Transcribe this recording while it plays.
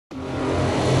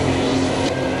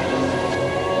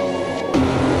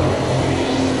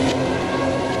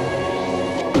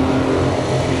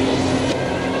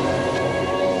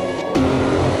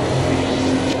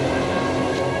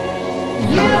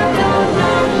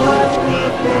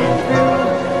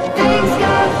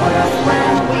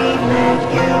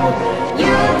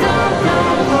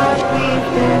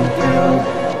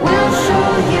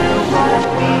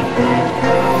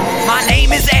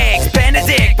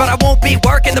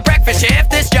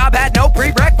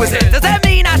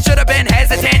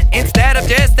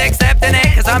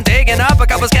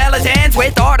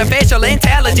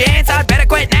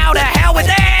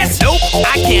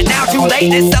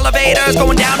wait. This elevator's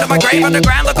going down to my grave.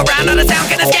 Underground, look around, not a sound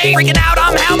can escape. Freaking out,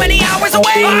 I'm how many hours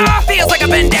away? Feels like I've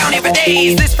been down here for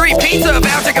days. This free pizza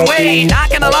voucher can wait. Not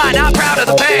gonna lie, not proud of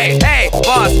the pay. Hey,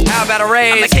 boss, how about a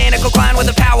raise? A mechanical clown with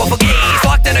a powerful gaze,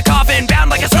 locked in a coffin, bound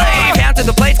like a slave. Counted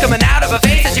the plates coming out of a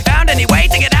face. Has she found any way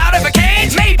to get out of a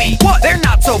cage? Maybe. What? They're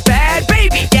not so bad,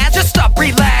 baby. Yeah, just stop,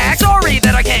 relax. Sorry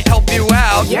that I can't help you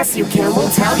out. Yes, you can, we'll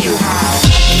tell you how.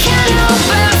 Can't help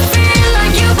but feel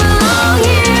like you belong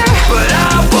here, but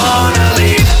I wanna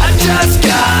leave, I just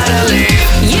gotta leave.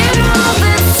 You know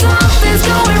that something's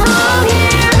going wrong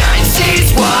here, and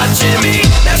she's watching me,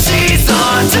 now she's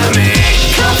on to me.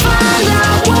 Come find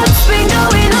out what's been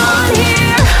going on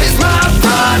here. Is my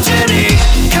progeny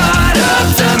caught up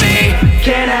to me?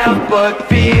 Can't help but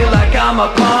feel like I'm a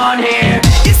pawn here.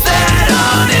 Is that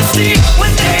honesty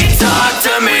when they talk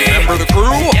to me? Remember the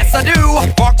crew? Yes, I do.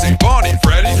 Foxy, Bonnie,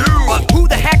 Freddy, you. But who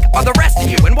the heck are the rest of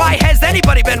you? And why has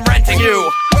anybody been renting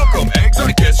you? Welcome, Eggs,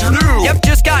 I guess you're new. Yep,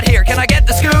 just got here, can I get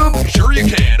the scoop? Sure you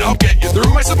can, I'll get you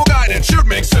through. My simple guidance should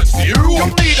make sense to you.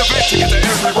 Don't need a vet to get to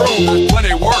every room. There's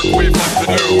plenty of work we've left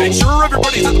to do. Make sure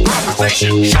everybody's at the proper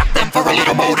station. Shop them for a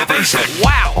little motivation.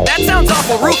 Wow, that sounds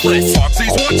awful ruthless.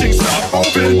 Foxy's watching, stop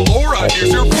moving. Laura,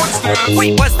 here's your footsteps.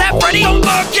 Wait, was that Freddy? Don't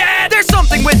look yet! There's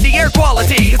something with the air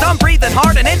quality, cause I'm breathing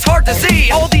hard and it's hard to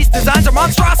see. All these designs are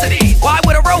monstrosities. Why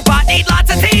would a robot need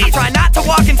lots of teeth? I try not to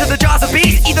walk into the jaws of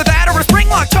beasts. Either that or a spring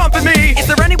lock chomping me. Is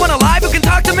there anyone alive who can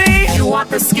talk to me? You want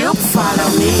the scoop? Follow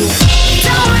me.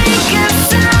 Don't make a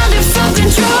sound if something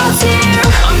drops here.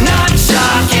 I'm not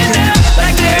shocking them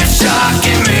like they're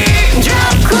shocking me.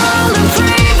 Drop, crawl, and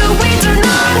pray the weeds are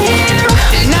not here.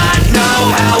 Did not know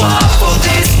how awful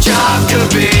this job could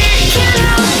be. Can't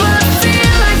help but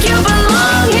feel like you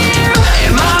belong here.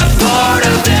 Am I part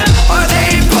of them? Are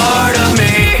they part of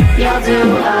me? You'll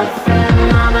do a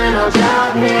phenomenal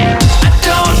job here. I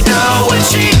don't know what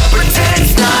she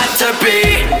pretends not to be.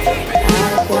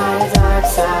 At the dark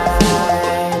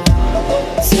side,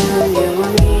 soon you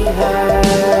will meet her.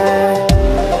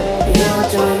 You'll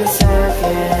join the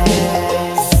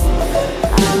circus.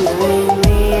 I'm the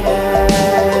ringleader.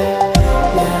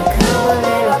 Now come a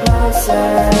little closer,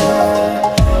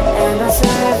 and I'll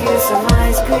serve you some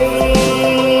ice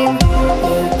cream.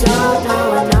 You don't know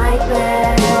a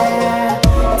nightmare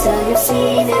till you've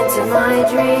seen into my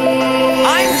dream.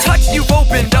 I'm touched, you've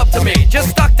opened up to me. Just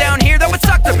stuck down here, that would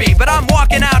suck to be. But I'm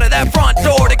walking out of that front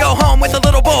door to go home with a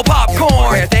little bowl of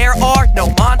popcorn, where there are no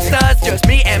monsters, just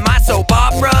me and my soap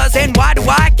operas. And why do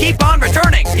I keep on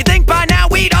returning? You think by now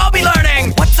we'd all be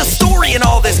learning? What's the story in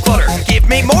all this clutter? Give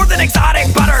me more than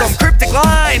exotic butter. Some cryptic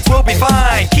lines will be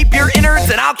fine. Keep your innards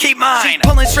and I'll keep mine. She's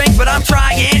pulling strings, but I'm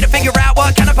trying to figure out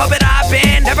what kind of puppet I